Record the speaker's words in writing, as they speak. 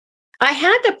I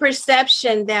had the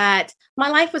perception that my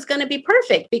life was going to be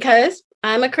perfect because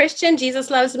I'm a Christian. Jesus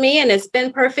loves me and it's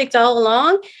been perfect all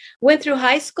along. Went through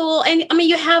high school. And I mean,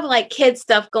 you have like kid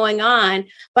stuff going on,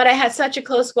 but I had such a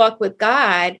close walk with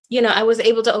God. I was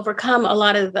able to overcome a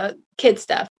lot of the kid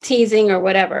stuff, teasing or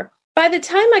whatever. By the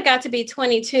time I got to be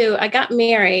 22, I got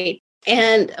married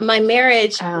and my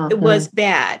marriage was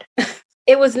bad.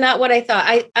 It was not what I thought.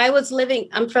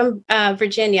 I'm from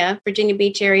Virginia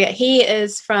Beach area. He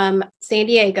is from San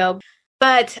Diego,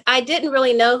 but I didn't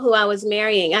really know who I was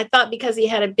marrying. I thought because he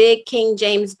had a big King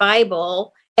James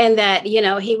Bible and that,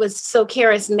 he was so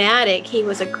charismatic, he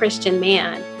was a Christian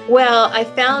man. Well, I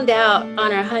found out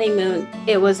on our honeymoon,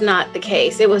 it was not the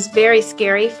case. It was very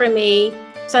scary for me.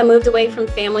 So I moved away from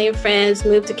family and friends,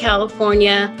 moved to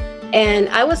California, and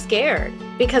I was scared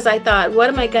because I thought, what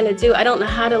am I going to do? I don't know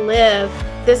how to live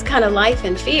this kind of life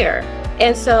in fear.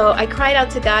 And so I cried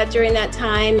out to God during that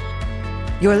time.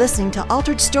 You're listening to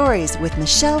Altered Stories with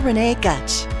Michelle Renee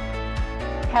Gutch.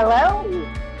 Hello,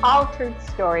 Altered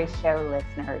Stories Show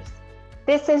listeners.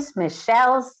 This is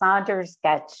Michelle Saunders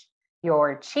Gutch,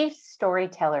 your chief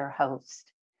storyteller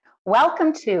host.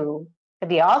 Welcome to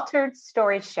the Altered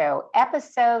Story Show,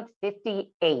 episode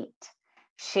 58,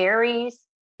 Sherry's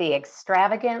The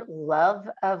Extravagant Love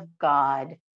of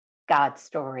God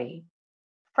story.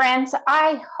 Friends,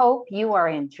 I hope you are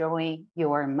enjoying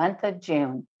your month of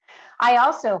June. I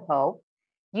also hope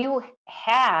you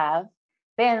have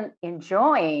been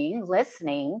enjoying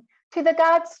listening to the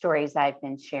God stories I've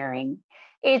been sharing.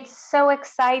 It's so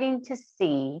exciting to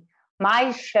see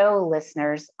my show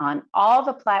listeners on all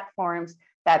the platforms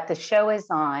that the show is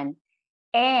on,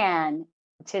 and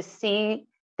to see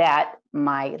that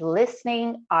my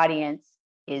listening audience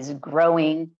is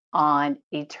growing on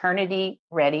Eternity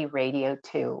Ready Radio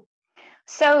too.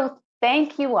 So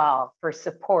thank you all for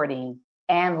supporting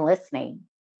and listening.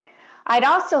 I'd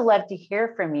also love to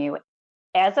hear from you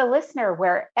as a listener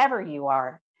wherever you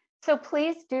are. So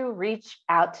please do reach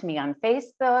out to me on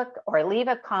Facebook or leave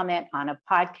a comment on a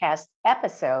podcast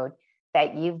episode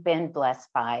that you've been blessed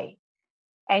by.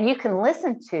 And you can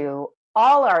listen to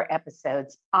all our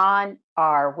episodes on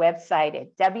our website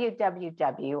at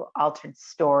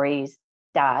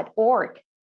www.alteredstories.org.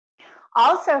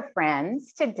 Also,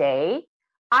 friends, today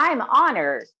I'm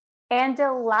honored and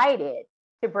delighted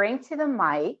to bring to the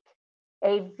mic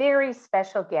a very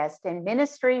special guest and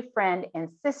ministry friend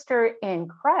and sister in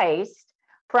Christ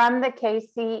from the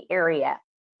KC area.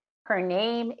 Her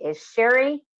name is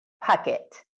Sherry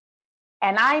Puckett.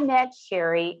 And I met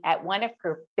Sherry at one of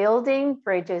her Building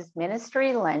Bridges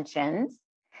ministry luncheons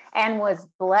and was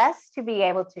blessed to be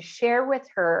able to share with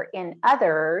her and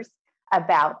others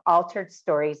about Altered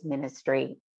Stories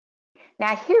ministry.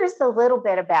 Now, here's a little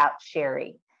bit about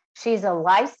Sherry. She's a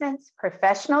licensed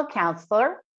professional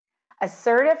counselor, a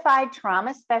certified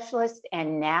trauma specialist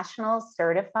and national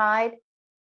certified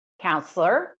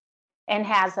counselor, and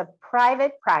has a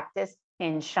private practice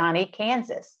in Shawnee,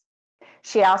 Kansas.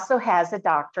 She also has a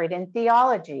doctorate in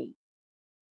theology.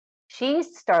 She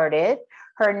started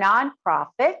her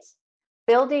nonprofit,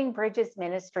 Building Bridges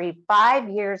Ministry, 5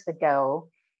 years ago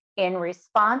in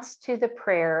response to the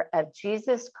prayer of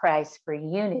Jesus Christ for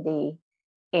unity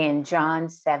in John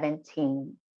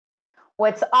 17.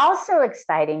 What's also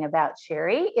exciting about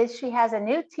Sherry is she has a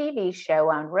new TV show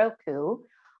on Roku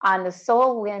on the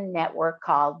Soul Wind Network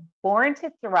called Born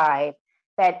to Thrive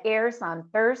that airs on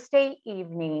Thursday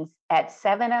evenings at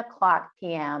 7:00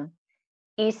 p.m.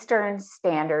 Eastern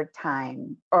Standard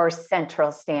Time or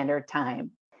Central Standard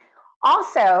Time.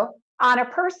 Also, on a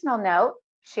personal note,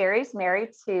 Sherry's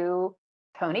married to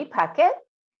Tony Puckett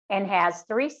and has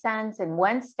 3 sons and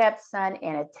 1 stepson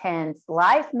and attends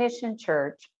Life Mission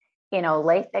Church in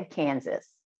Olathe, Kansas.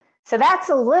 So that's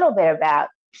a little bit about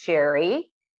Sherry.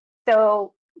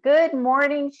 So good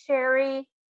morning, Sherry.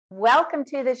 Welcome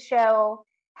to the show.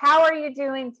 How are you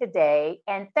doing today?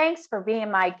 And thanks for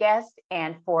being my guest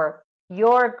and for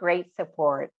your great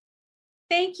support.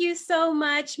 Thank you so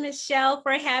much, Michelle,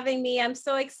 for having me. I'm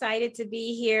so excited to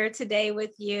be here today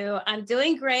with you. I'm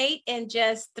doing great and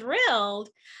just thrilled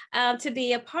to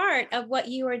be a part of what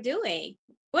you are doing.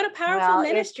 What a powerful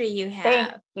ministry you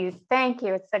have. Thank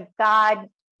you. It's a God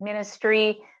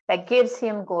ministry that gives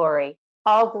him glory.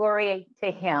 All glory to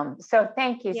him. So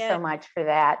thank you so much for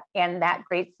that and that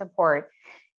great support.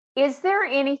 Is there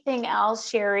anything else,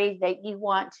 Sherry, that you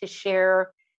want to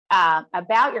share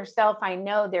about yourself? I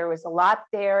know there was a lot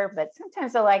there, but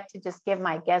sometimes I like to just give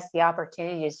my guests the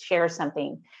opportunity to share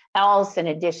something else in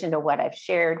addition to what I've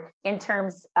shared in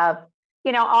terms of,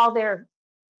 all their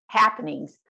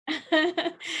happenings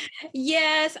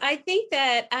Yes, I think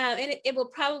that, and it will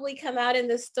probably come out in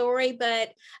the story,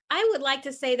 but I would like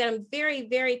to say that I'm very,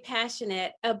 very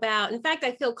passionate about, in fact,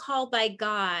 I feel called by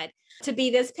God to be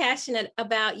this passionate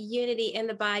about unity in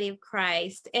the body of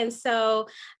Christ. And so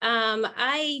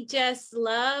I just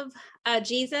love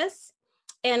Jesus.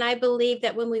 And I believe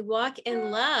that when we walk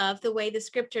in love, the way the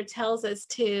scripture tells us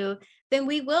to, then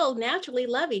we will naturally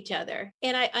love each other.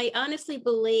 And I honestly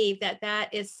believe that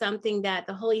that is something that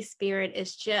the Holy Spirit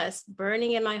is just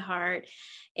burning in my heart.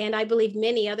 And I believe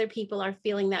many other people are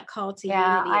feeling that call to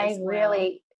unity as well.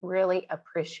 Really, really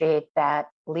appreciate that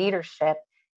leadership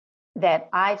that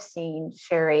I've seen,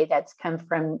 Sherry, that's come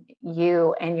from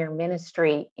you and your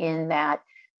ministry in that,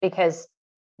 because,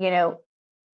 you know,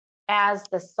 as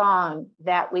the song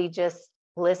that we just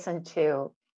listened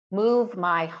to, Move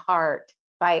My Heart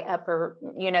by Upper,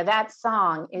 that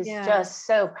song is just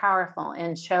so powerful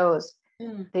and shows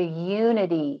the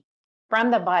unity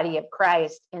from the body of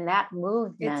Christ in that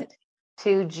movement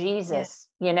to Jesus,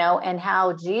 and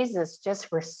how Jesus just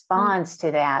responds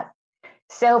to that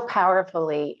so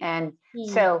powerfully. And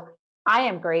so I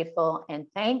am grateful and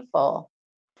thankful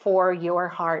for your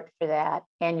heart for that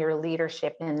and your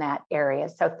leadership in that area.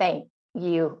 So thank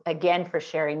you again for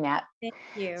sharing that. Thank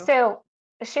you. So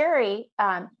Sherry,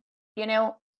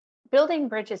 Building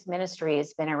Bridges Ministry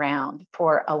has been around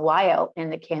for a while in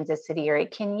the Kansas City area.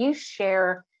 Can you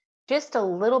share just a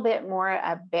little bit more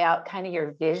about kind of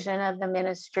your vision of the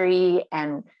ministry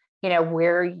and,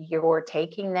 where you're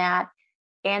taking that?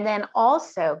 And then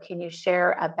also, can you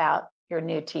share about your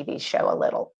new TV show a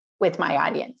little with my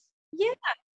audience? Yeah,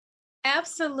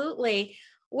 absolutely.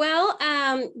 Well,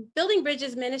 Building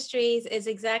Bridges Ministries is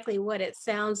exactly what it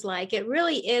sounds like. It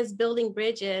really is building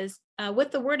bridges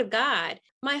with the Word of God.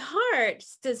 My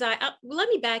heart's desire, let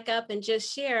me back up and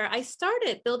just share. I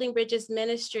started Building Bridges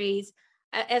Ministries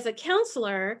as a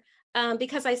counselor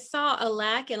because I saw a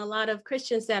lack in a lot of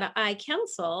Christians that I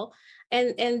counsel.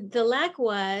 And the lack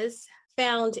was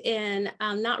found in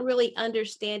not really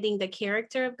understanding the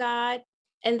character of God,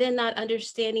 and then not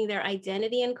understanding their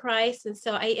identity in Christ. And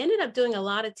so I ended up doing a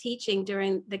lot of teaching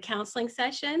during the counseling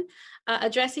session,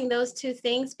 addressing those two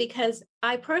things, because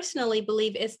I personally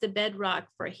believe it's the bedrock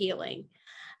for healing,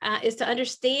 is to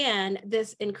understand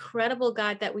this incredible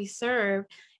God that we serve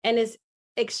and his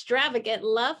extravagant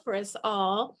love for us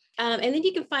all. And then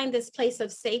you can find this place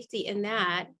of safety in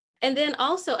that. And then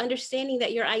also understanding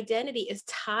that your identity is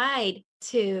tied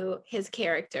to his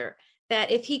character,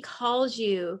 that if he calls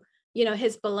you,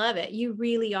 his beloved, you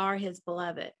really are his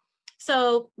beloved.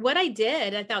 So what I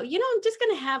did, I thought, I'm just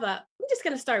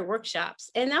going to start workshops,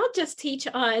 and I'll just teach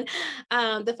on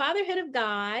the fatherhood of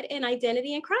God and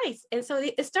identity in Christ. And so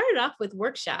it started off with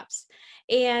workshops,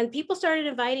 and people started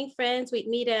inviting friends. We'd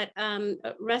meet at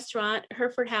a restaurant,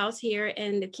 Hereford House here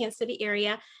in the Kansas City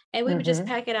area, and we would just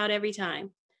pack it out every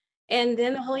time. And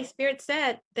then the Holy Spirit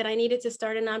said that I needed to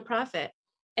start a nonprofit.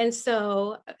 And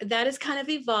so that has kind of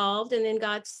evolved. And then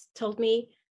God told me,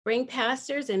 bring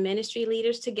pastors and ministry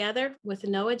leaders together with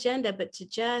no agenda, but to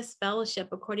just fellowship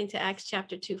according to Acts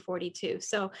chapter 2:42.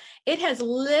 So it has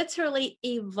literally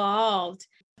evolved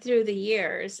through the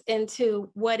years into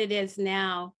what it is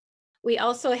now. We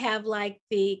also have like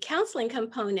the counseling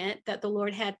component that the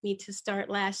Lord had me to start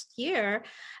last year.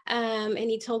 And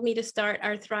he told me to start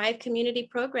our Thrive community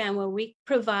program, where we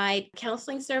provide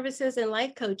counseling services and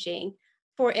life coaching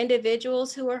for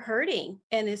individuals who are hurting,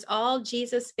 and it's all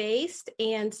Jesus based.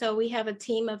 And so we have a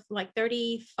team of like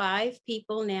 35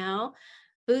 people now,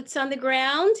 boots on the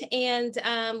ground, and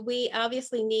we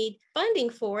obviously need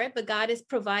funding for it, but God is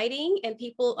providing, and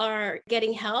people are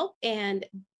getting help, and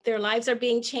their lives are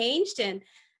being changed. And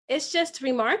it's just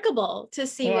remarkable to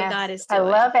see what God is doing.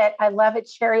 I love it,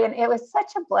 Sherry. And it was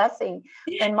such a blessing.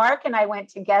 When Mark and I went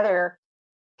together,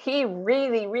 he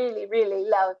really, really, really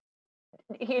loved.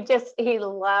 He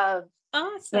loves,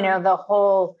 the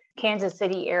whole Kansas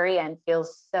City area, and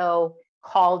feels so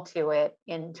called to it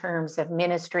in terms of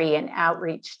ministry and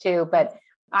outreach too. But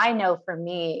I know for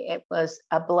me, it was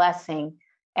a blessing,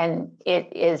 and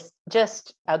it is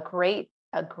just a great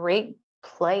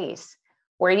place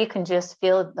where you can just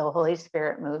feel the Holy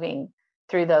Spirit moving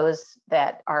through those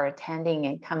that are attending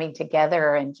and coming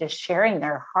together and just sharing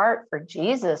their heart for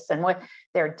Jesus and what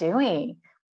they're doing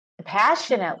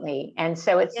passionately. And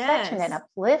so it's such an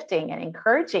uplifting and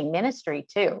encouraging ministry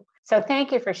too. So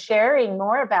thank you for sharing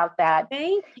more about that.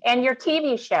 And your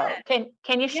TV show.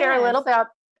 Can you share a little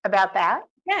about that?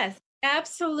 Yes,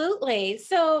 absolutely.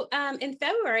 So in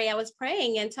February, I was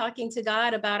praying and talking to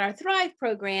God about our Thrive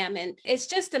program. And it's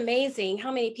just amazing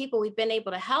how many people we've been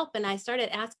able to help. And I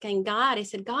started asking God, I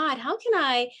said, God, how can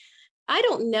I I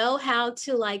don't know how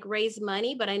to like raise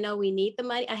money, but I know we need the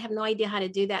money. I have no idea how to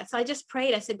do that. So I just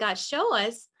prayed. I said, God, show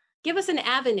us, give us an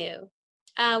avenue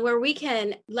where we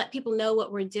can let people know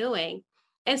what we're doing.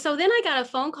 And so then I got a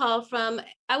phone call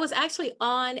I was actually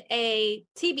on a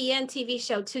TBN TV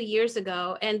show 2 years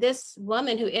ago. And this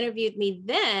woman who interviewed me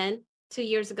then 2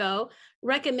 years ago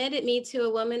recommended me to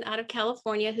a woman out of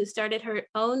California who started her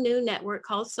own new network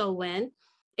called SoulWin.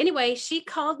 Anyway, she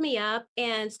called me up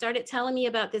and started telling me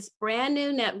about this brand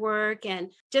new network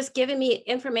and just giving me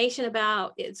information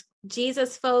about its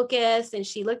Jesus focus. And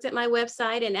she looked at my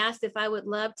website and asked if I would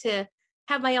love to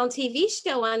have my own TV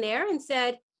show on there, and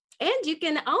said, and you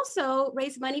can also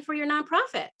raise money for your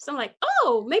nonprofit. So I'm like,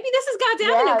 oh, maybe this is God's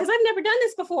avenue, because I've never done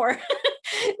this before.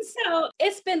 So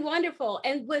it's been wonderful.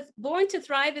 And with Born to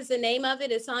Thrive is the name of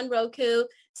it. It's on Roku,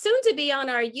 soon to be on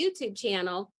our YouTube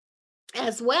channel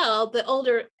as well. The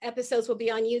older episodes will be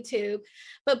on YouTube.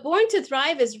 But Born to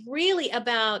Thrive is really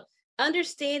about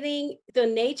understanding the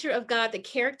nature of God, the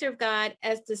character of God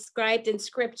as described in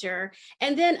scripture,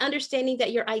 and then understanding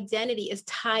that your identity is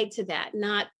tied to that,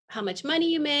 not how much money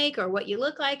you make or what you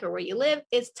look like or where you live.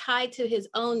 It's tied to his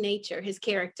own nature, his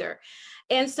character.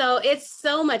 And so it's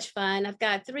so much fun. I've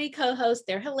got 3 co-hosts.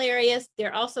 They're hilarious.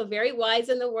 They're also very wise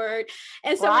in the word.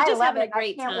 And so we're just having a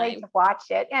great time. I can't wait to watch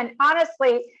it. And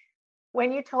honestly,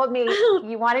 when you told me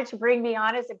you wanted to bring me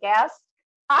on as a guest,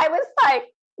 I was like,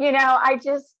 I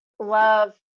just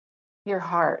love your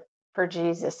heart for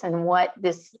Jesus and what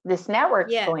this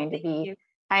network is going to be.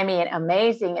 I mean,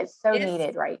 amazing. It's so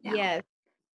needed right now. Yes.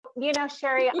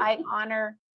 Sherry, I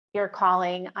honor your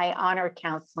calling. I honor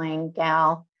counseling,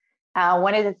 gal.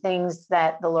 One of the things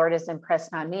that the Lord has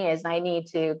impressed on me is I need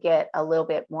to get a little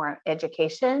bit more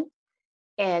education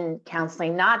in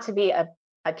counseling, not to be a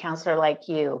counselor like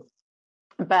you,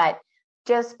 but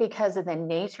just because of the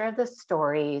nature of the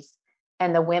stories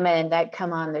and the women that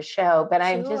come on the show. But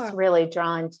I'm just really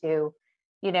drawn to,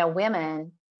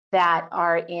 women that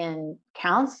are in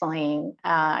counseling,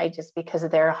 just because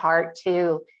of their heart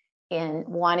too, in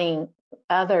wanting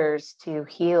others to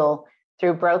heal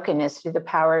through brokenness, through the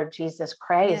power of Jesus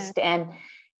Christ. Yeah.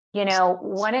 And,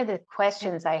 one of the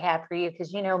questions I have for you,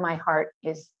 because, my heart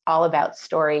is all about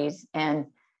stories and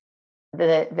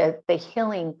the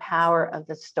healing power of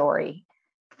the story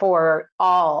for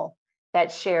all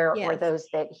that share or those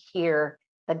that hear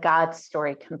the God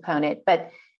story component.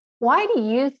 But why do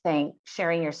you think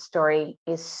sharing your story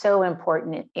is so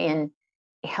important in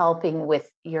helping with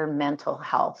your mental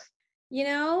health?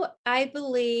 I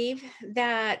believe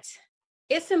that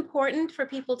it's important for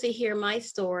people to hear my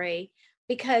story,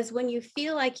 because when you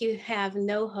feel like you have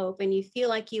no hope and you feel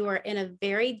like you are in a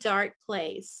very dark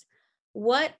place,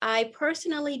 what I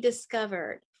personally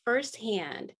discovered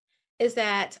firsthand is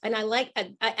that, and I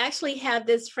actually have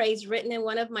this phrase written in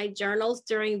one of my journals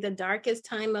during the darkest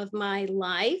time of my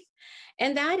life.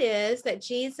 And that is that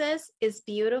Jesus is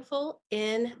beautiful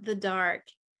in the dark.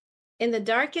 In the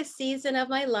darkest season of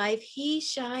my life, he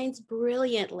shines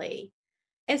brilliantly.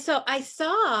 And so I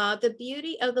saw the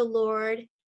beauty of the Lord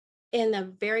in a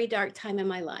very dark time in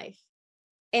my life.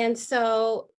 And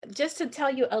so just to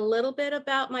tell you a little bit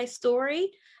about my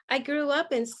story, I grew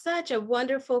up in such a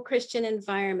wonderful Christian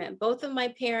environment. Both of my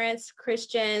parents,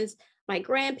 Christians, my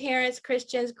grandparents,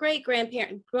 Christians,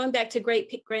 great-grandparents, going back to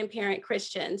great-grandparent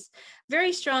Christians,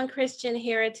 very strong Christian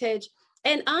heritage.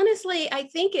 And honestly, I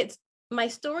think my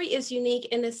story is unique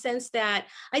in the sense that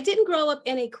I didn't grow up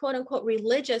in a quote unquote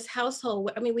religious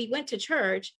household. I mean, we went to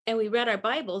church and we read our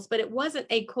Bibles, but it wasn't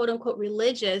a quote unquote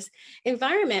religious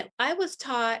environment. I was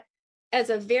taught as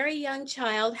a very young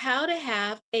child how to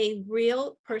have a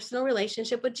real personal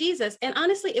relationship with Jesus. And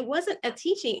honestly, it wasn't a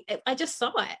teaching. I just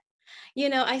saw it.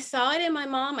 I saw it in my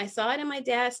mom. I saw it in my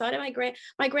dad. I saw it in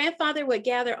my grandfather would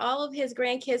gather all of his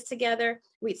grandkids together.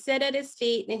 We'd sit at his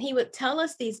feet and he would tell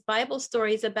us these Bible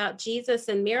stories about Jesus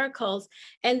and miracles.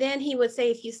 And then he would say,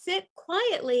 if you sit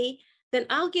quietly, then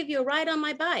I'll give you a ride on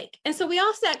my bike. And so we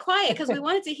all sat quiet because we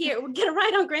wanted to get a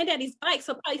ride on Granddaddy's bike.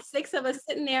 So probably 6 of us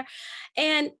sitting there.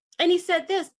 And he said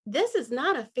this is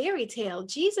not a fairy tale.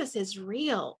 Jesus is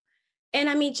real. And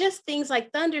I mean, just things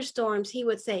like thunderstorms, he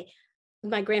would say,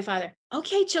 my grandfather,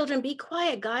 okay, children, be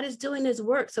quiet. God is doing his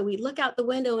work. So we look out the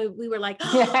window and we were like,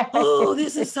 oh,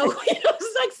 this is so,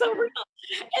 it's like so real.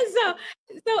 And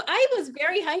so I was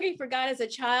very hungry for God as a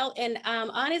child. And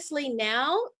honestly,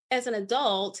 now as an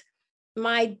adult,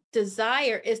 my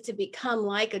desire is to become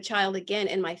like a child again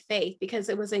in my faith, because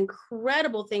it was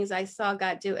incredible things I saw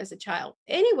God do as a child.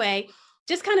 Anyway,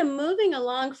 just kind of moving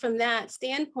along from that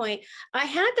standpoint, I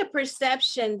had the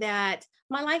perception that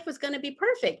my life was going to be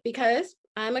perfect because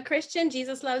I'm a Christian.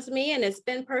 Jesus loves me and it's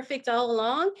been perfect all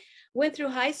along. Went through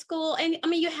high school. And I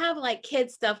mean, you have like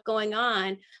kid stuff going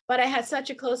on, but I had such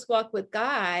a close walk with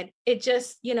God. It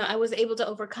just, I was able to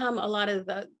overcome a lot of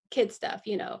the kid stuff,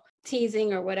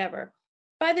 teasing or whatever.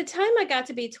 By the time I got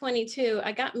to be 22,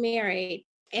 I got married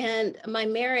and my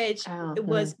marriage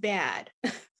was bad.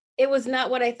 It was not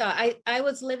what I thought.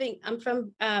 I'm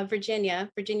from Virginia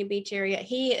Beach area.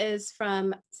 He is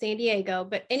from San Diego.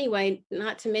 But anyway,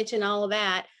 not to mention all of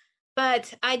that.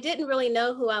 But I didn't really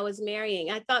know who I was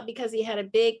marrying. I thought because he had a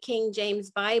big King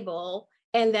James Bible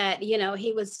and that,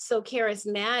 he was so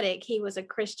charismatic, he was a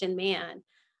Christian man.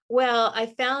 Well, I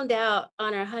found out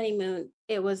on our honeymoon,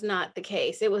 it was not the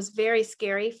case. It was very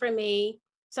scary for me.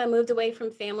 So I moved away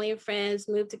from family and friends,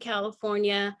 moved to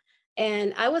California,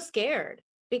 and I was scared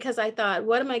because I thought,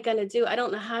 what am I going to do? I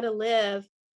don't know how to live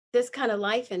this kind of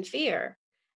life in fear.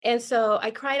 And so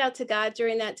I cried out to God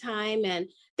during that time. And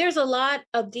there's a lot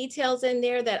of details in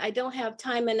there that I don't have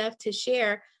time enough to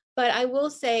share. But I will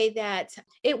say that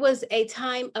it was a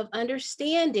time of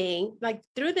understanding, like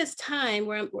through this time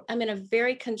where I'm in a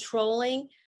very controlling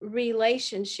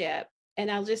relationship,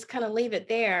 and I'll just kind of leave it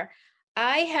there.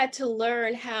 I had to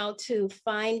learn how to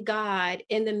find God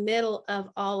in the middle of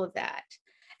all of that.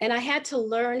 And I had to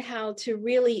learn how to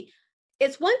really,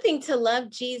 it's one thing to love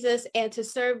Jesus and to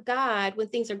serve God when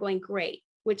things are going great,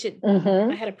 which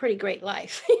I had a pretty great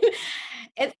life.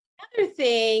 It's another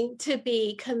thing to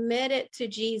be committed to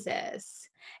Jesus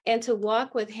and to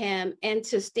walk with him and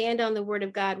to stand on the word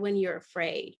of God when you're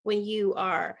afraid, when you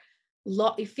are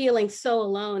feeling so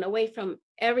alone, away from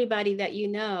everybody that you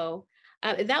know.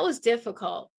 That was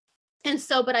difficult. And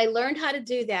so, but I learned how to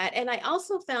do that. And I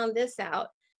also found this out,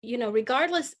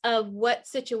 regardless of what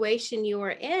situation you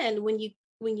are in, when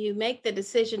you make the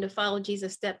decision to follow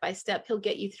Jesus step by step, he'll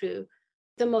get you through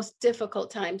the most difficult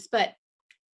times. But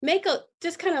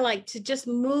just kind of like to just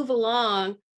move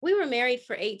along. We were married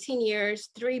for 18 years,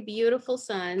 3 beautiful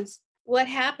sons. What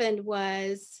happened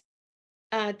was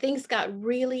things got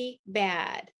really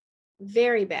bad,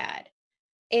 very bad.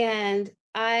 And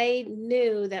I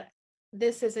knew that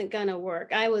this isn't going to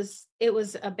work. It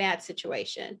was a bad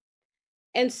situation.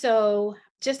 And so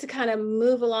just to kind of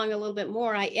move along a little bit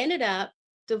more, I ended up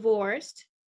divorced,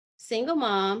 single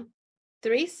mom,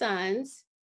 3 sons,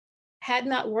 had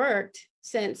not worked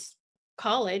since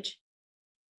college.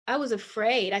 I was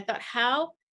afraid. I thought,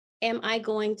 how am I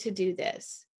going to do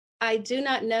this? I do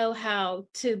not know how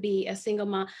to be a single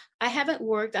mom. I haven't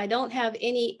worked. I don't have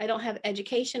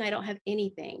education. I don't have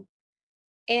anything.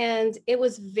 And it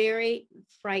was very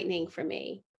frightening for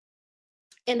me.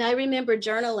 And I remember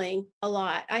journaling a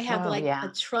lot. I have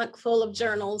a trunk full of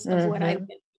journals of what I've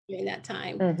been during that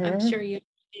time. I'm sure you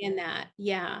understand that.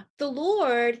 Yeah. The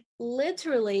Lord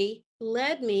literally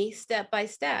led me step by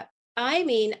step. I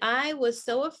mean, I was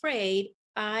so afraid.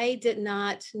 I did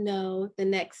not know the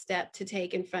next step to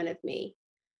take in front of me.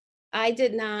 I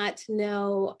did not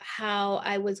know how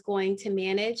I was going to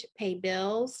manage, pay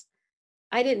bills.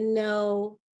 I didn't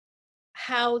know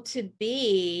how to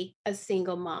be a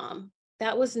single mom.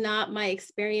 That was not my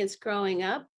experience growing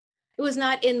up. It was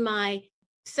not in my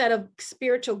set of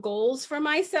spiritual goals for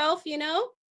myself,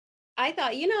 I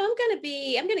thought,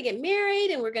 I'm going to get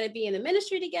married and we're going to be in the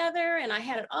ministry together. And I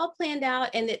had it all planned out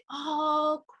and it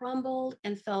all crumbled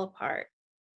and fell apart.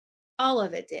 All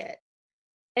of it did.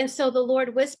 And so the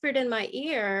Lord whispered in my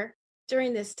ear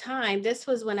during this time. This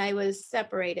was when I was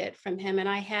separated from him and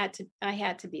I had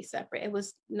to be separate. It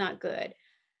was not good.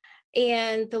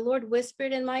 And the Lord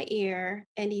whispered in my ear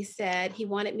and he said he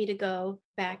wanted me to go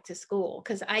back to school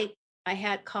because I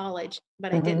had college,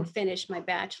 but I didn't finish my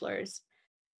bachelor's.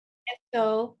 And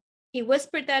so he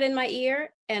whispered that in my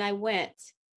ear and I went.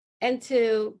 And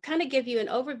to kind of give you an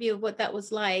overview of what that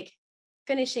was like,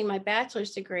 finishing my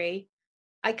bachelor's degree,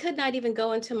 I could not even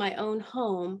go into my own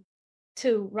home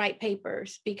to write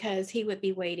papers because he would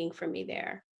be waiting for me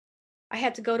there. I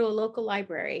had to go to a local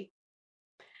library.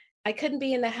 I couldn't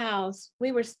be in the house.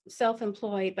 We were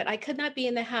self-employed, but I could not be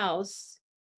in the house.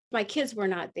 My kids were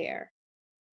not there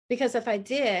because if I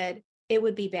did, it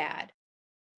would be bad.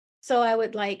 So I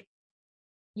would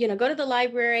go to the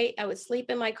library. I would sleep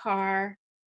in my car.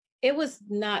 It was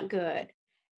not good.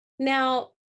 Now,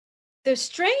 the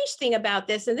strange thing about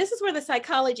this, and this is where the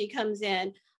psychology comes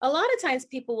in, a lot of times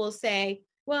people will say,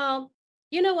 well,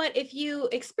 you know what, if you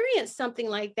experience something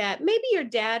like that, maybe your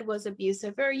dad was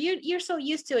abusive or you're so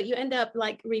used to it, you end up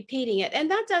repeating it. And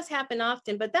that does happen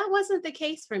often, but that wasn't the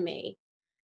case for me.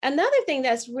 Another thing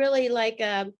that's really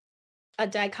a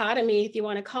dichotomy, if you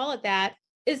want to call it that,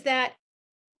 is that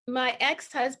my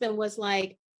ex-husband was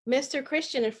Mr.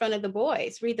 Christian in front of the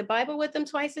boys, read the Bible with them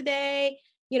twice a day,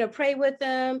 pray with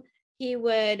them. He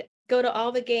would go to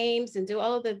all the games and do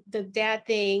all of the dad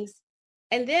things.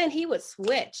 And then he would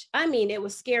switch. I mean, it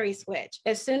was scary switch.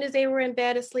 As soon as they were in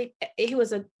bed asleep, he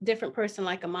was a different person,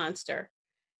 like a monster.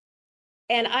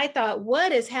 And I thought,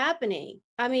 what is happening?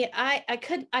 I mean,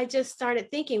 I just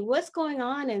started thinking, what's going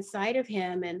on inside of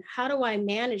him and how do I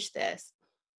manage this?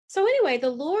 So anyway, the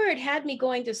Lord had me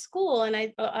going to school, and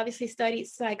I obviously studied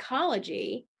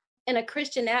psychology in a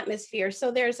Christian atmosphere.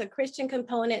 So there's a Christian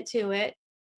component to it,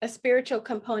 a spiritual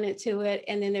component to it,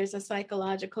 and then there's a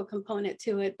psychological component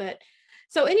to it. But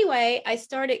so anyway,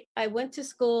 I went to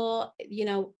school,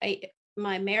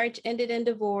 my marriage ended in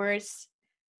divorce,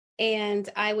 and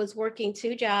I was working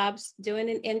 2 jobs, doing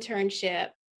an internship,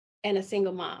 and a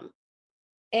single mom,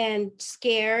 and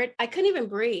scared. I couldn't even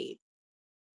breathe.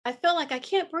 I felt like I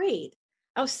can't breathe.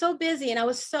 I was so busy, and it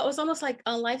was almost like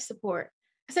on life support.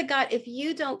 I said, God, if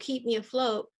you don't keep me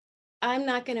afloat, I'm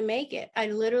not going to make it. I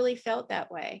literally felt that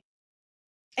way.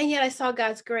 And yet I saw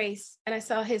God's grace, and I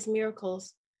saw his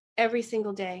miracles every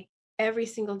single day, every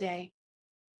single day.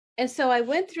 And so I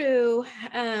went through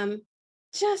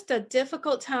just a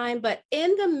difficult time, but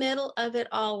in the middle of it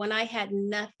all, when I had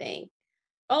nothing.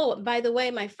 Oh, by the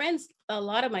way, a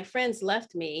lot of my friends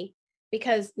left me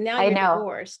because now you're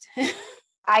divorced.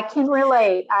 I can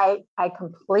relate. I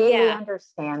completely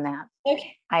understand that.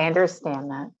 Okay. I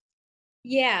understand that.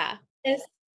 Yeah.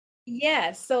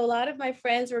 Yes. So a lot of my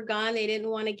friends were gone. They didn't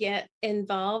want to get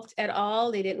involved at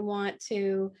all. They didn't want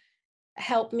to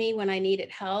help me when I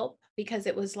needed help because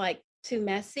it was like too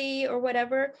messy or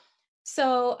whatever.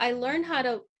 So I learned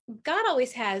God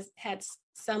always had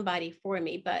somebody for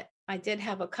me, but I did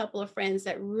have a couple of friends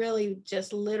that really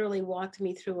just literally walked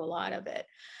me through a lot of it.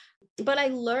 But I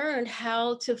learned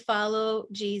how to follow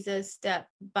Jesus step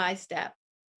by step,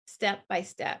 step by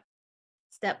step,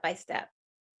 step by step.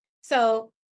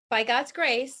 So by God's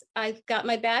grace, I got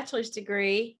my bachelor's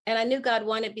degree, and I knew God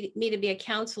wanted me to be a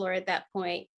counselor at that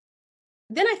point.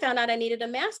 Then I found out I needed a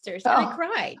master's, and I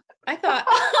cried. I thought,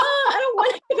 I don't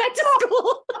want to go back to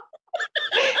school.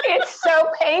 It's so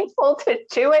painful to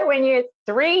do it when you have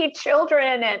 3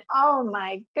 children, and oh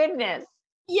my goodness.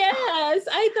 Yes,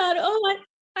 I thought,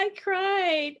 I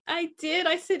cried. I did.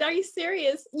 I said, are you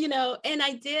serious? And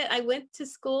I did. I went to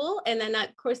school, and then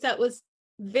of course that was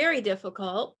very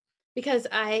difficult because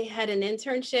I had an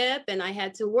internship and I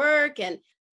had to work and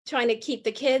trying to keep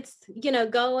the kids,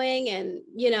 going. And,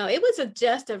 it was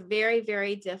just a very,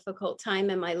 very difficult time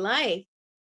in my life.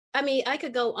 I mean, I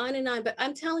could go on and on, but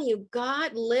I'm telling you,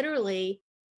 God literally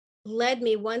led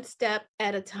me one step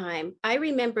at a time. I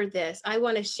remember this. I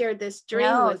want to share this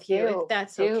dream with you, if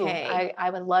that's okay. I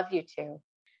would love you to.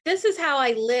 This is how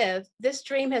I live. This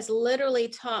dream has literally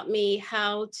taught me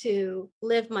how to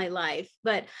live my life.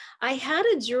 But I had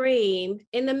a dream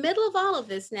in the middle of all of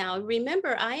this now.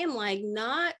 Remember, I am like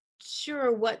not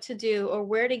sure what to do or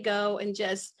where to go and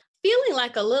just feeling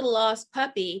like a little lost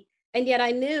puppy. And yet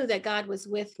I knew that God was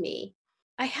with me.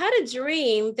 I had a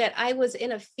dream that I was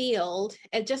in a field,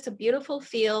 and just a beautiful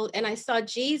field, and I saw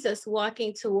Jesus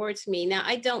walking towards me. Now,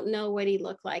 I don't know what he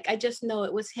looked like. I just know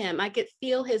it was him. I could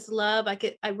feel his love.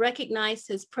 I recognized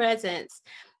his presence.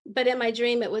 But in my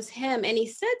dream, it was him. And he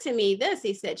said to me this,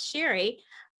 he said, Sherry,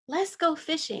 let's go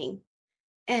fishing.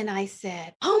 And I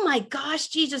said, oh my gosh,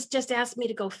 Jesus just asked me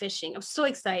to go fishing. I'm so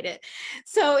excited.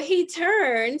 So he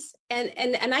turns and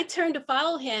I turned to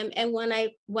follow him. And when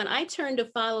I turned to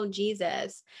follow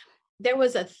Jesus, there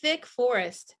was a thick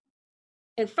forest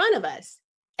in front of us.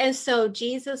 And so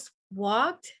Jesus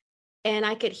walked, and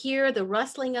I could hear the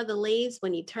rustling of the leaves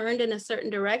when he turned in a certain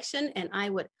direction. And I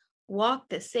would walk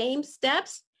the same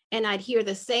steps, and I'd hear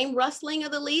the same rustling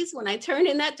of the leaves when I turned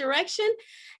in that direction.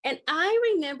 And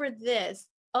I remember this.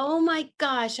 Oh my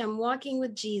gosh, I'm walking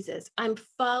with Jesus. I'm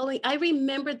following. I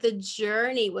remember the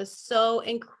journey was so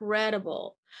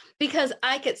incredible because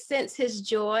I could sense his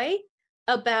joy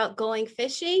about going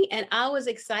fishing. And I was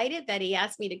excited that he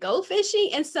asked me to go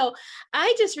fishing. And so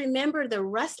I just remember the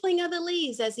rustling of the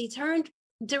leaves as he turned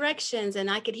directions,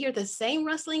 and I could hear the same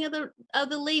rustling of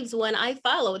the leaves when I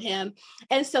followed him.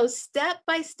 And so step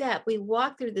by step, we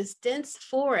walked through this dense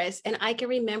forest, and I can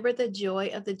remember the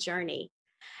joy of the journey.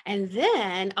 And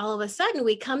then all of a sudden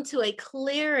we come to a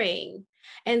clearing,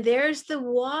 and there's the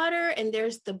water and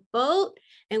there's the boat,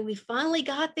 and we finally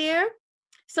got there.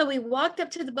 So we walked up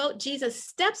to the boat. Jesus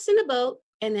steps in the boat,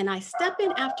 and then I step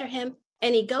in after him,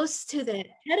 and he goes to the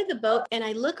head of the boat, and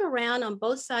I look around on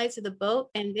both sides of the boat,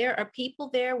 and there are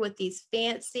people there with these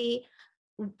fancy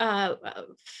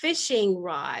fishing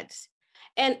rods.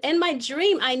 And in my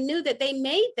dream, I knew that they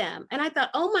made them. And I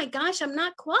thought, oh my gosh, I'm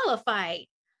not qualified.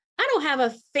 I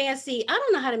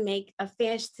don't know how to make a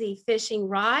fancy fishing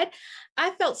rod.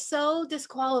 I felt so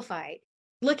disqualified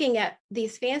looking at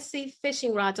these fancy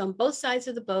fishing rods on both sides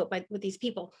of the boat with these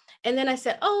people. And then I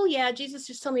said, oh yeah, Jesus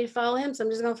just told me to follow him. So I'm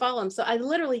just going to follow him. So I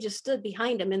literally just stood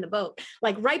behind him in the boat,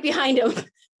 like right behind him.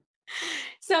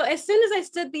 So as soon as I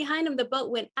stood behind him, the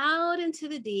boat went out into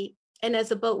the deep. And as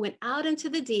the boat went out into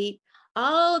the deep,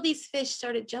 all these fish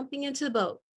started jumping into the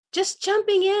boat, just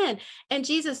jumping in. And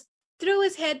Jesus threw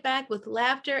his head back with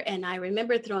laughter. And I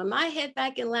remember throwing my head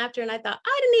back in laughter. And I thought,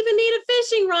 I didn't even need a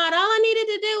fishing rod. All I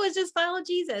needed to do was just follow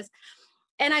Jesus.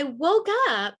 And I woke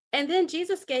up, and then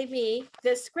Jesus gave me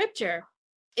this scripture.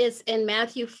 It's in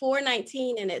Matthew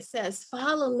 4:19, and it says,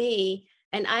 follow me,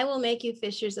 and I will make you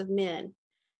fishers of men.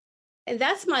 And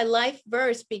that's my life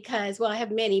verse because, well, I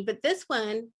have many, but this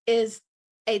one is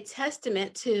a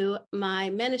testament to my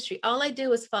ministry. All I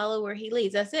do is follow where he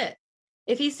leads. That's it.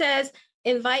 If he says,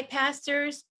 invite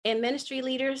pastors and ministry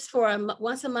leaders for a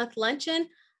once a month luncheon,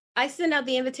 I send out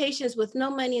the invitations with no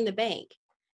money in the bank.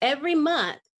 Every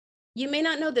month, you may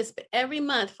not know this, but every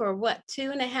month for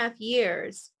 2.5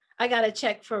 years, I got a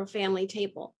check for a family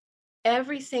table.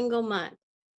 Every single month.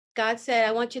 God said,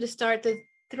 I want you to start the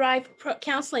Thrive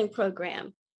counseling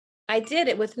program. I did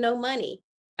it with no money.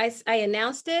 I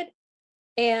announced it,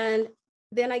 and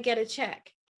then I get a check.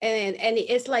 And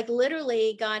it's like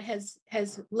literally God has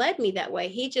led me that way.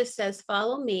 He just says,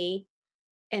 follow me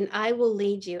and I will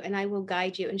lead you and I will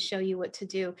guide you and show you what to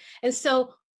do. And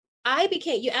so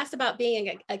you asked about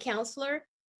being a counselor.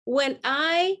 When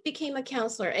I became a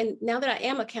counselor, and now that I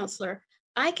am a counselor,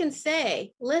 I can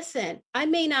say, listen, I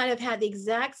may not have had the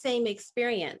exact same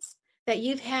experience that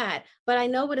you've had, but I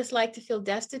know what it's like to feel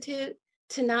destitute,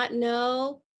 to not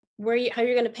know how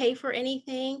you're going to pay for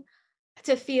anything,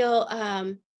 to feel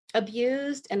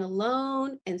abused and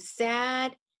alone and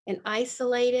sad and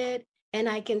isolated. And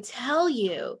I can tell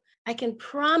you, I can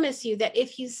promise you that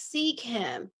if you seek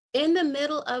him in the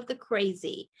middle of the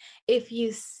crazy, if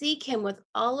you seek him with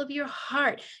all of your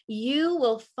heart, you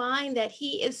will find that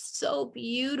he is so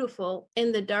beautiful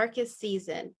in the darkest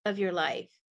season of your life.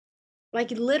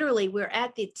 Like literally, we're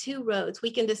at the two roads.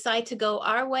 We can decide to go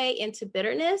our way into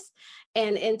bitterness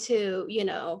and into,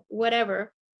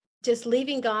 whatever, just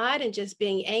leaving God and just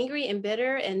being angry and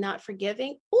bitter and not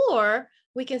forgiving. Or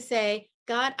we can say,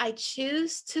 God, I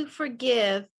choose to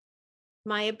forgive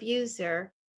my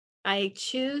abuser. I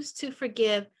choose to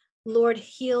forgive. Lord,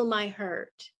 heal my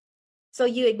hurt. So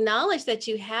you acknowledge that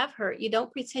you have hurt. You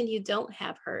don't pretend you don't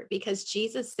have hurt, because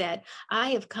Jesus said, I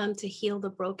have come to heal the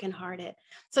brokenhearted.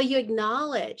 So you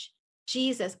acknowledge,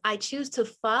 Jesus, I choose to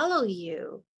follow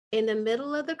you in the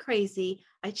middle of the crazy.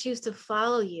 I choose to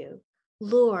follow you.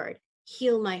 Lord,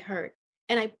 heal my hurt.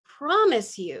 And I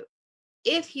promise you,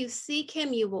 if you seek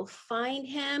him, you will find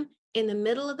him in the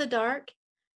middle of the dark.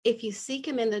 If you seek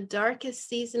him in the darkest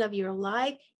season of your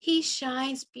life, he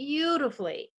shines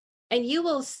beautifully. And you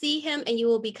will see him and you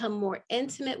will become more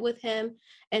intimate with him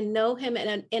and know him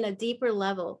in a deeper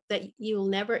level that you will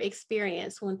never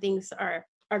experience when things are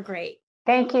great.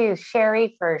 Thank you,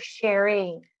 Sherry, for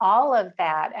sharing all of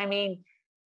that. I mean,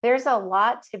 there's a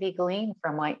lot to be gleaned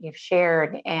from what you've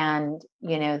shared. And,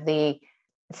 the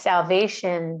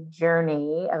salvation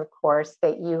journey, of course,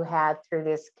 that you had through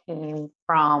this came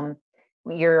from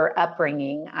your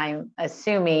upbringing. I'm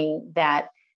assuming that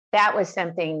was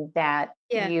something that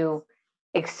you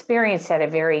experienced at a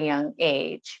very young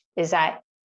age. Is that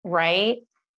right?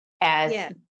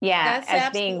 As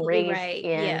being raised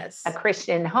in a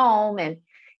Christian home. And,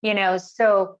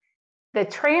 so the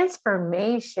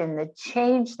transformation, the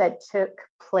change that took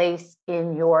place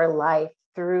in your life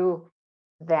through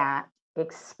that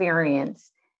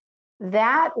experience,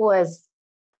 that was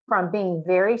from being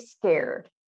very scared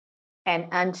and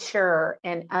unsure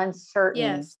and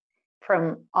uncertain,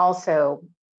 from also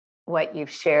what you've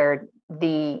shared,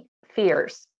 the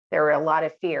fears. There were a lot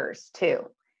of fears too,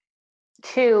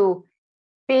 to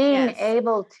being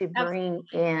able to bring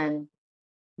in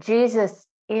Jesus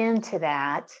into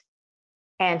that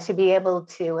and to be able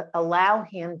to allow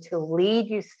him to lead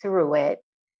you through it,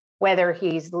 whether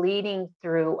he's leading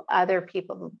through other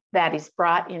people that he's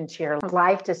brought into your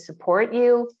life to support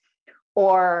you,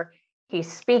 or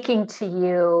he's speaking to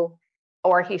you,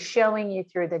 or he's showing you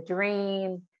through the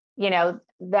dream.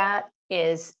 That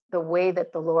is the way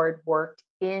that the Lord worked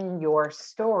in your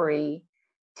story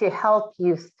to help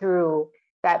you through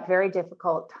that very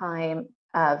difficult time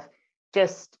of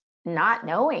just not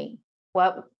knowing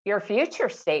what your future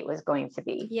state was going to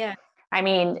be. Yeah. I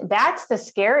mean, that's the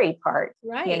scary part,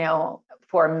 right.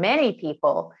 For many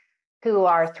people, who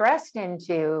are thrust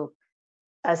into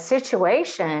a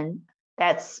situation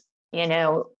that's,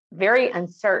 very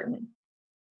uncertain.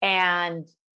 And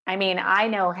I mean, I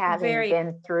know, having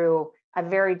been through a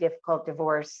very difficult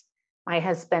divorce, my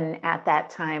husband at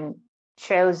that time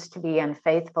chose to be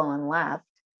unfaithful and left.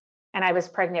 And I was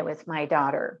pregnant with my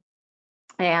daughter.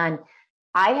 And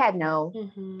I had no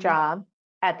job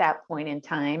at that point in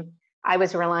time. I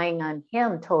was relying on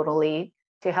him totally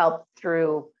to help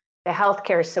through the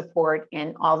healthcare support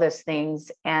and all those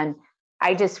things. And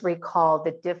I just recall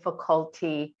the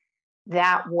difficulty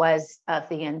that was of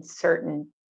the uncertainty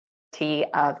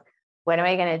of, what am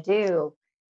I going to do?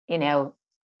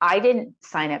 I didn't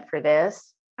sign up for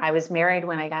this. I was married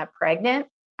when I got pregnant.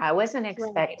 I wasn't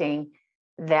expecting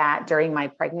that during my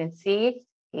pregnancy,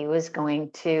 he was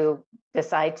going to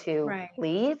decide to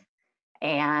leave.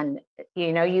 And,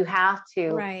 you have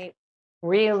to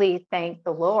really thank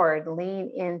the Lord,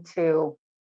 lean into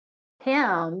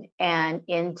him and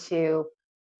into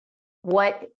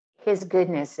what his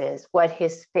goodness is, what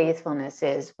his faithfulness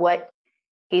is, what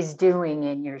he's doing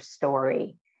in your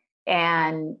story.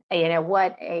 And,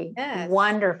 what a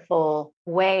wonderful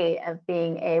way of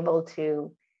being able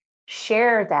to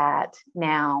share that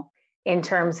now in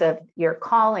terms of your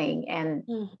calling and,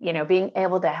 being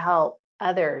able to help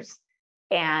others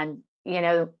and,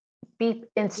 be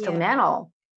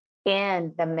instrumental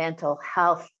in the mental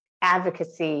health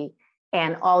advocacy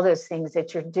and all those things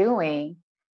that you're doing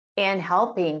in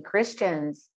helping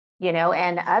Christians,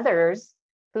 and others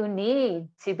who need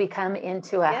to become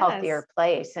into a healthier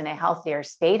place and a healthier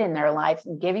state in their life,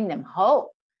 and giving them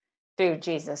hope through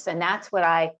Jesus. And that's what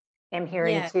I am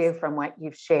hearing too from what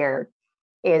you've shared,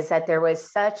 is that there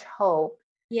was such hope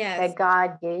that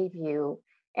God gave you.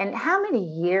 And how many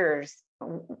years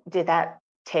did that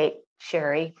take,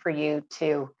 Sherry, for you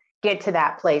to get to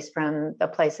that place, from the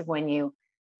place of when you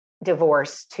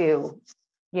divorced to,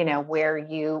 where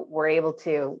you were able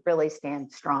to really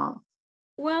stand strong?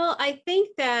 Well, I think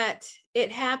that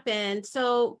it happened.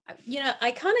 So,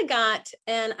 I kind of got,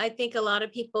 and I think a lot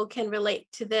of people can relate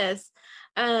to this.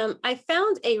 I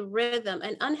found a rhythm,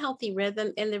 an unhealthy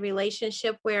rhythm in the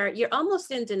relationship, where you're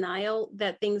almost in denial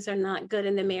that things are not good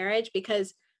in the marriage,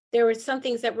 because there were some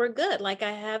things that were good. Like,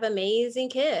 I have amazing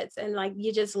kids, and like,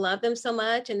 you just love them so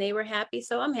much, and they were happy,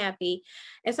 so I'm happy.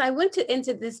 And so I went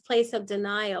into this place of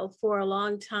denial for a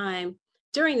long time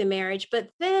during the marriage. But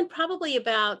then probably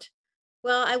about,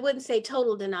 well, I wouldn't say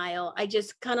total denial. I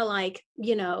just kind of like,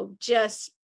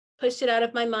 just pushed it out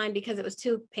of my mind because it was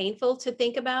too painful to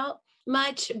think about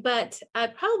much. But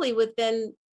probably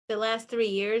within the last 3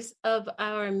 years of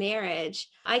our marriage,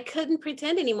 I couldn't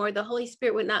pretend anymore. The Holy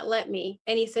Spirit would not let me.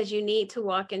 And he says, you need to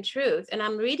walk in truth. And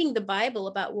I'm reading the Bible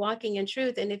about walking in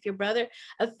truth. And if your brother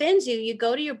offends you, you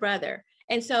go to your brother.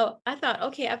 And so I thought,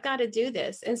 okay, I've got to do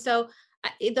this. And so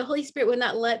the Holy Spirit would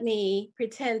not let me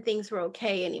pretend things were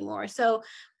okay anymore. So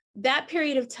that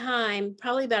period of time,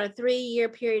 probably about a 3-year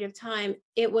period of time,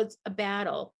 it was a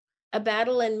battle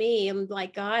in me. I'm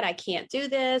like, God, I can't do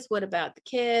this. What about the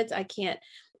kids? I can't,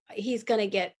 he's going to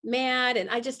get mad. And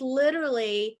I just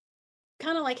literally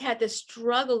kind of like had this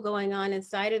struggle going on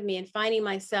inside of me, and finding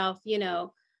myself,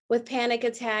 with panic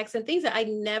attacks and things that I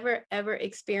never, ever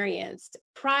experienced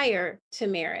prior to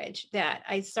marriage, that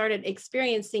I started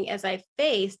experiencing as I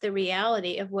faced the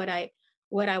reality of what I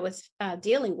was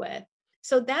dealing with.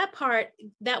 So that part,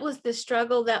 that was the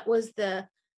struggle. That was the,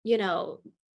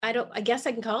 I guess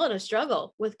I can call it a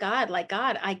struggle with God. Like,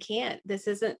 God, I can't, this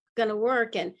isn't going to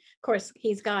work. And of course,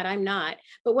 he's God, I'm not.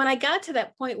 But when I got to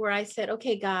that point where I said,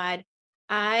 okay, God,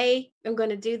 I am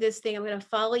going to do this thing. I'm going to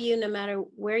follow you no matter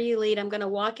where you lead. I'm going to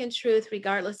walk in truth,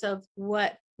 regardless of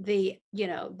what the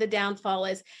downfall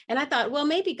is. And I thought, well,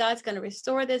 maybe God's going to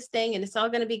restore this thing and it's all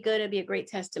going to be good. It'll be a great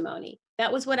testimony.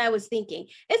 That was what I was thinking.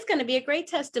 It's going to be a great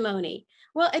testimony.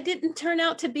 Well, it didn't turn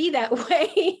out to be that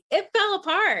way. It fell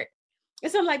apart.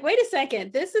 And so I'm like, wait a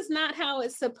second, this is not how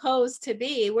it's supposed to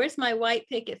be. Where's my white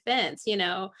picket fence?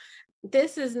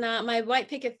 This is not, my white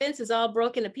picket fence is all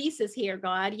broken to pieces here,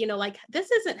 God, like,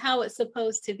 this isn't how it's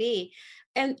supposed to be.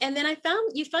 And then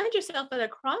you find yourself at a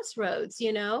crossroads,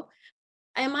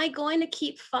 am I going to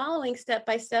keep following step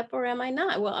by step, or am I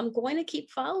not? Well, I'm going to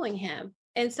keep following him.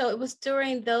 And so it was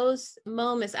during those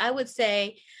moments, I would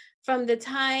say, from the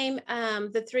time,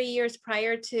 the 3 years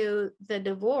prior to the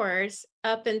divorce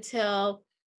up until,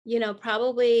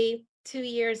 probably 2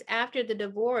 years after the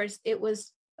divorce, it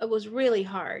was really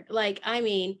hard. Like, I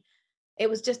mean, it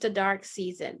was just a dark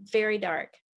season, very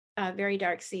dark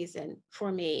season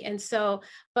for me. And so,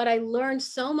 but I learned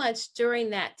so much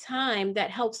during that time that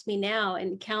helps me now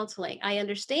in counseling. I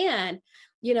understand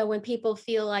when people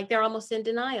feel like they're almost in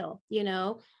denial,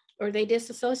 or they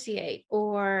disassociate,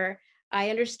 or I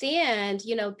understand,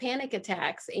 panic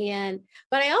attacks.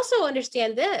 But I also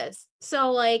understand this.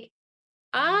 So like,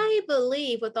 I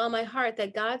believe with all my heart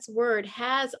that God's word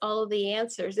has all of the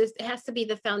answers. It has to be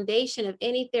the foundation of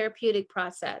any therapeutic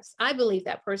process. I believe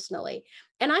that personally.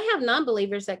 And I have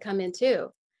non-believers that come in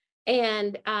too.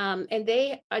 And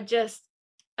they are just,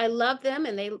 I love them,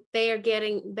 and they are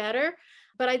getting better.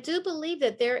 But I do believe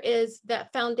that there is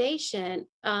that foundation.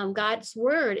 God's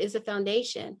word is a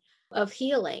foundation of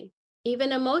healing,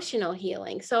 even emotional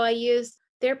healing. So I use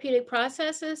therapeutic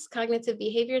processes, cognitive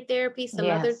behavior therapy, some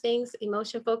other things,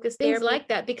 emotion focused therapy like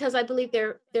that, because I believe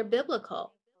they're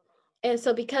biblical. And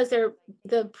so because they're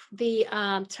the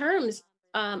terms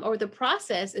or the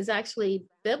process is actually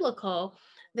biblical,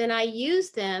 then I use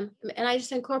them, and I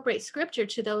just incorporate scripture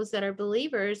to those that are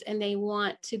believers and they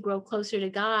want to grow closer to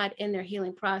God in their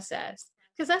healing process.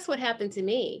 Because that's what happened to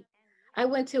me. I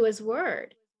went to his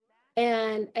word.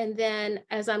 And then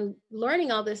as I'm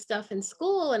learning all this stuff in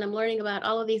school and I'm learning about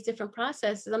all of these different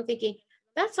processes, I'm thinking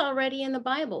that's already in the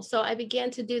Bible. So I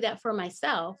began to do that for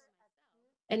myself.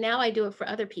 And now I do it for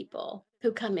other people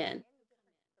who come in,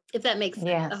 if that makes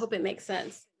sense. I hope it makes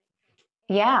sense.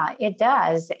 Yeah, it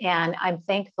does. And I'm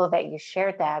thankful that you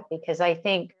shared that, because I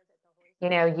think,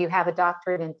 you have a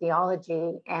doctorate in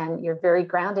theology and you're very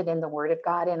grounded in the word of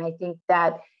God. And I think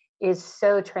that is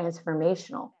so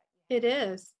transformational. It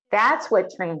is. That's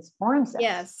what transforms us.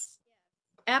 Yes,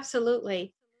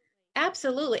 absolutely.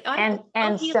 Absolutely. And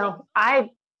so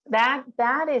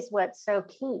that is what's so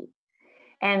key.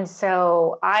 And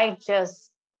so I just,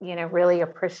 really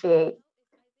appreciate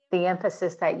the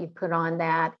emphasis that you put on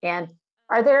that. And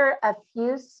are there a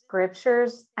few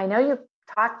scriptures? I know you've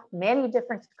talked many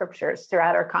different scriptures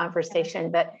throughout our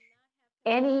conversation, but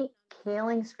any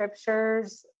healing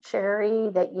scriptures, Sherry,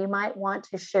 that you might want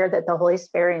to share that the Holy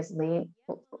Spirit is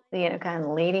kind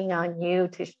of leading on you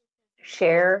to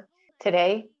share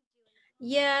today?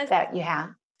 Yes. That you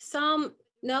have.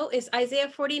 It's Isaiah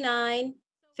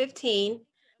 49:15.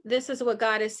 This is what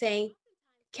God is saying.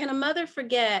 Can a mother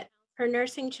forget her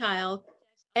nursing child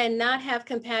and not have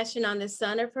compassion on the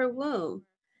son of her womb?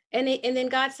 And then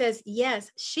God says,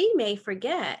 yes, she may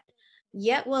forget,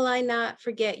 yet will I not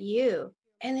forget you.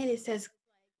 And then it says,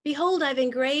 behold, I've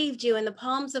engraved you in the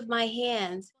palms of my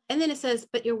hands. And then it says,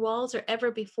 but your walls are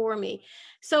ever before me.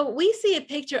 So we see a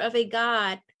picture of a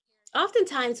God.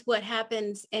 Oftentimes what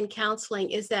happens in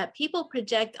counseling is that people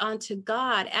project onto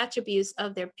God attributes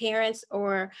of their parents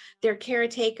or their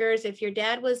caretakers. If your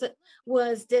dad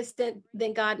was distant,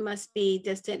 then God must be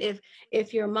distant.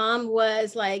 If your mom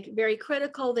was like very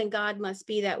critical, then God must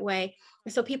be that way.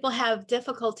 And so people have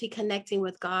difficulty connecting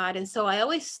with God. And so I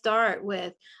always start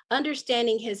with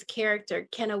understanding his character.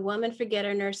 Can a woman forget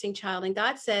her nursing child? And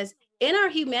God says, in our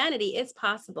humanity, it's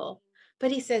possible. But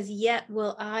he says, yet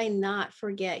will I not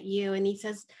forget you. And he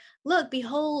says, look,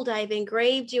 behold, I've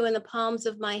engraved you in the palms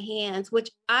of my hands,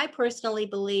 which I personally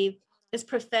believe is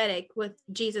prophetic with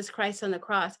Jesus Christ on the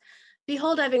cross.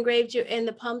 Behold, I've engraved you in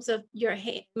the palms of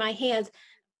my hands,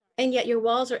 and yet your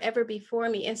walls are ever before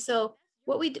me. And so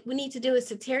what we need to do is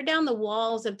to tear down the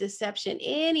walls of deception,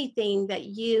 anything that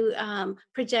you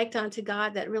project onto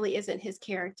God that really isn't his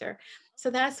character. So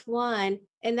that's one.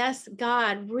 And that's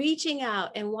God reaching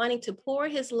out and wanting to pour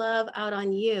his love out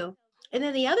on you. And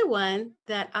then the other one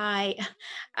that I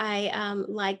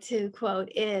like to quote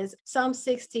is Psalm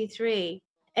 63.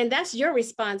 And that's your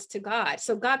response to God.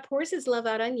 So God pours his love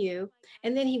out on you,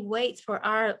 and then he waits for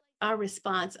our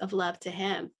response of love to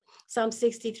him. Psalm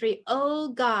 63, oh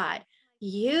God,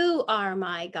 you are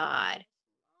my God.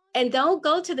 And don't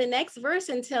go to the next verse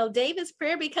until David's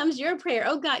prayer becomes your prayer.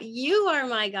 Oh God, you are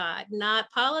my God,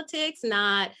 not politics,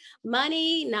 not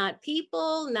money, not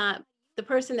people, not the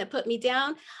person that put me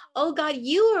down. Oh God,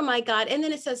 you are my God. And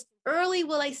then it says, early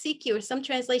will I seek you, or some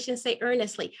translations say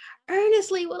earnestly.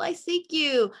 Earnestly will I seek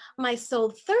you. My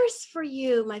soul thirsts for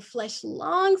you. My flesh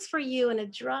longs for you in a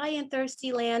dry and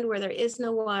thirsty land where there is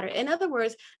no water. In other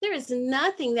words, there is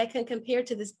nothing that can compare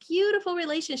to this beautiful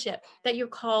relationship that you're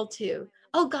called to.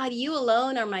 Oh God, you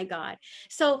alone are my God.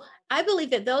 So I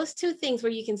believe that those two things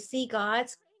where you can see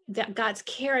God's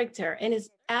character and his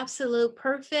absolute,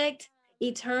 perfect,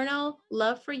 eternal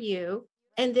love for you,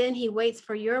 and then he waits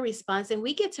for your response, and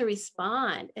we get to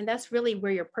respond. And that's really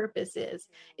where your purpose is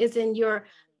in your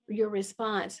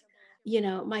response.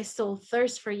 My soul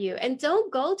thirsts for you. And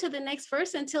don't go to the next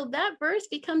verse until that verse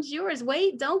becomes yours.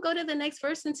 Wait, don't go to the next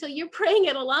verse until you're praying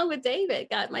it along with David.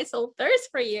 God, my soul thirsts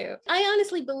for you. I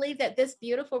honestly believe that this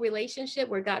beautiful relationship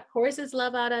where God pours his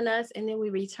love out on us and then we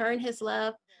return his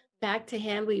love, back to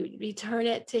him. We return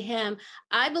it to him.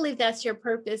 I believe that's your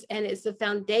purpose, and it's the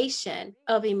foundation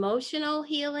of emotional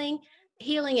healing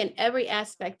in every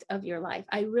aspect of your life.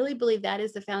 I really believe that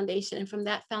is the foundation. And from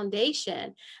that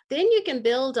foundation, then you can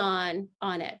build on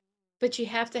it. But you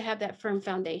have to have that firm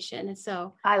foundation. And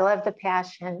so I love the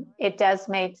passion. It does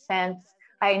make sense.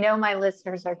 I know my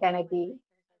listeners are going to be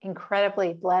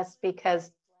incredibly blessed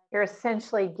because you're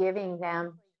essentially giving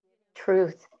them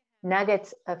truth,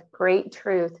 nuggets of great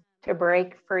truth to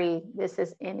break free. This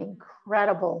is an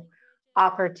incredible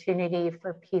opportunity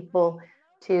for people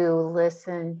to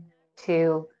listen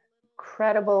to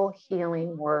credible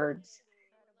healing words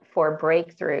for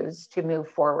breakthroughs to move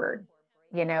forward,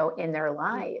 in their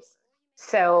lives.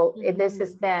 So this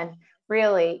has been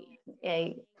really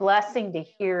a blessing to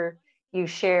hear you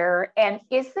share. And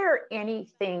is there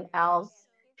anything else,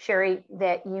 Sherry,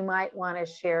 that you might want to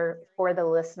share for the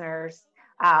listeners?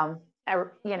 How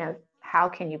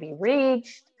can you be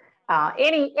reached?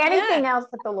 Anything else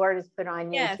that the Lord has put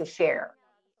on you to share?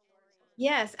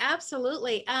 Yes,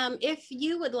 absolutely. If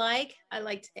you would like,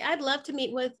 I'd love to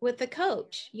meet with a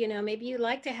coach. Maybe you'd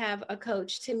like to have a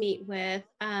coach to meet with.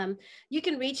 You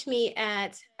can reach me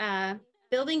at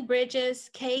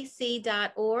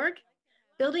buildingbridgeskc.org.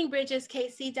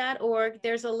 buildingbridgeskc.org.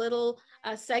 There's a little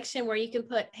section where you can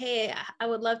put, hey, I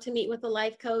would love to meet with a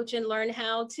life coach and learn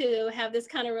how to have this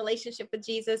kind of relationship with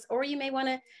Jesus. Or you may want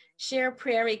to share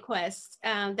prayer requests.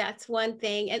 That's one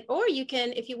thing. Or you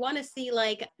can, if you want to see,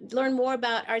 learn more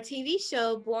about our TV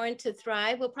show, Born to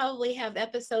Thrive, we'll probably have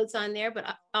episodes on there, but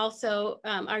also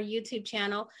our YouTube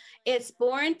channel. It's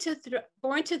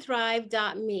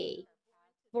borntothrive.me.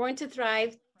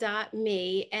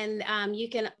 borntothrive.me, and you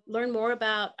can learn more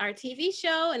about our TV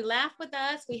show and laugh with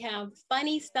us. We have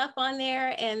funny stuff on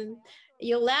there, and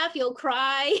you'll laugh, you'll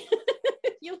cry,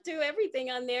 you'll do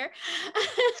everything on there.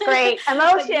 It's great.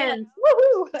 Emotions.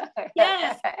 Woohoo!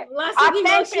 Yes, lots of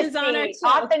emotions on our show.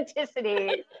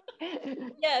 Authenticity.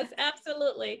 Yes,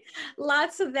 absolutely.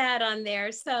 Lots of that on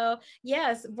there. So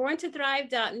yes,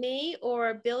 borntothrive.me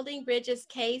or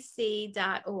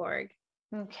buildingbridgeskc.org.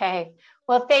 Okay.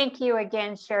 Well, thank you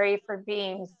again, Sherry, for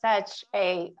being such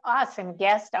an awesome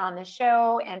guest on the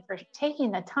show and for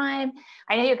taking the time.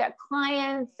 I know you've got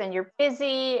clients and you're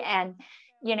busy, and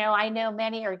I know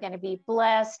many are going to be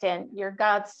blessed, and your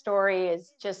God story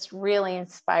is just really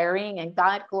inspiring and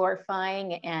God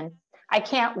glorifying. And I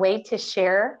can't wait to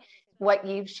share what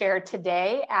you've shared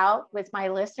today out with my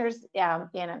listeners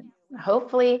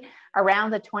hopefully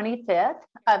around the 25th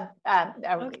of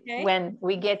when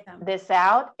we get this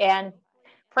out. And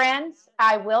friends,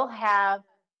 I will have this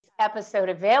episode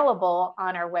available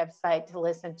on our website to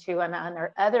listen to and on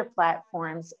our other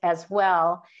platforms as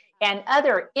well, and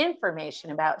other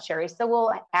information about Sherry. So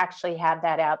we'll actually have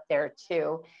that out there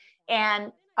too.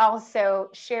 And also,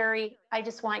 Sherry, I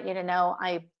just want you to know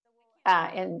I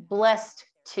am blessed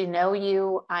to know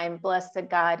you. I'm blessed that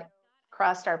God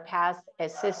crossed our paths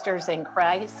as sisters in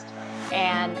Christ.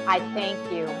 And I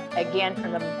thank you again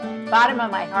from the bottom of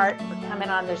my heart for coming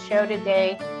on the show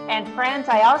today. And friends,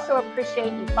 I also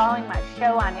appreciate you following my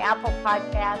show on Apple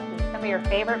Podcasts and some of your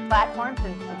favorite platforms,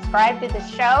 and subscribe to the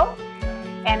show.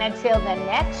 And until the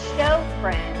next show,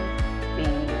 friends, be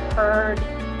heard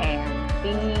and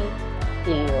be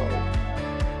healed.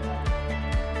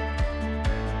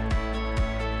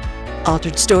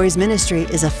 Altered Stories Ministry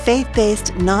is a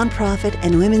faith-based, nonprofit,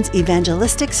 and women's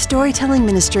evangelistic storytelling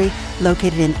ministry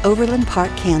located in Overland Park,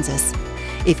 Kansas.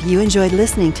 If you enjoyed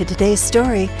listening to today's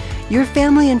story, your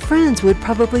family and friends would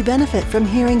probably benefit from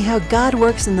hearing how God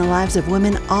works in the lives of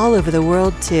women all over the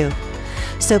world, too.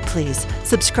 So please,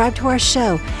 subscribe to our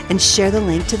show and share the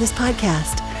link to this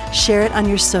podcast. Share it on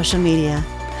your social media.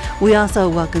 We also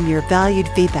welcome your valued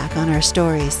feedback on our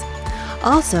stories.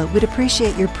 Also, we'd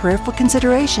appreciate your prayerful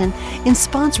consideration in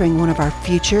sponsoring one of our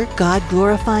future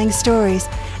God-glorifying stories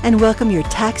and welcome your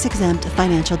tax-exempt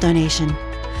financial donation.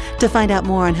 To find out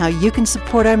more on how you can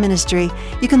support our ministry,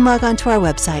 you can log on to our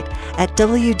website at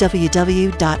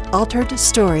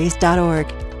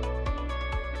www.alteredstories.org.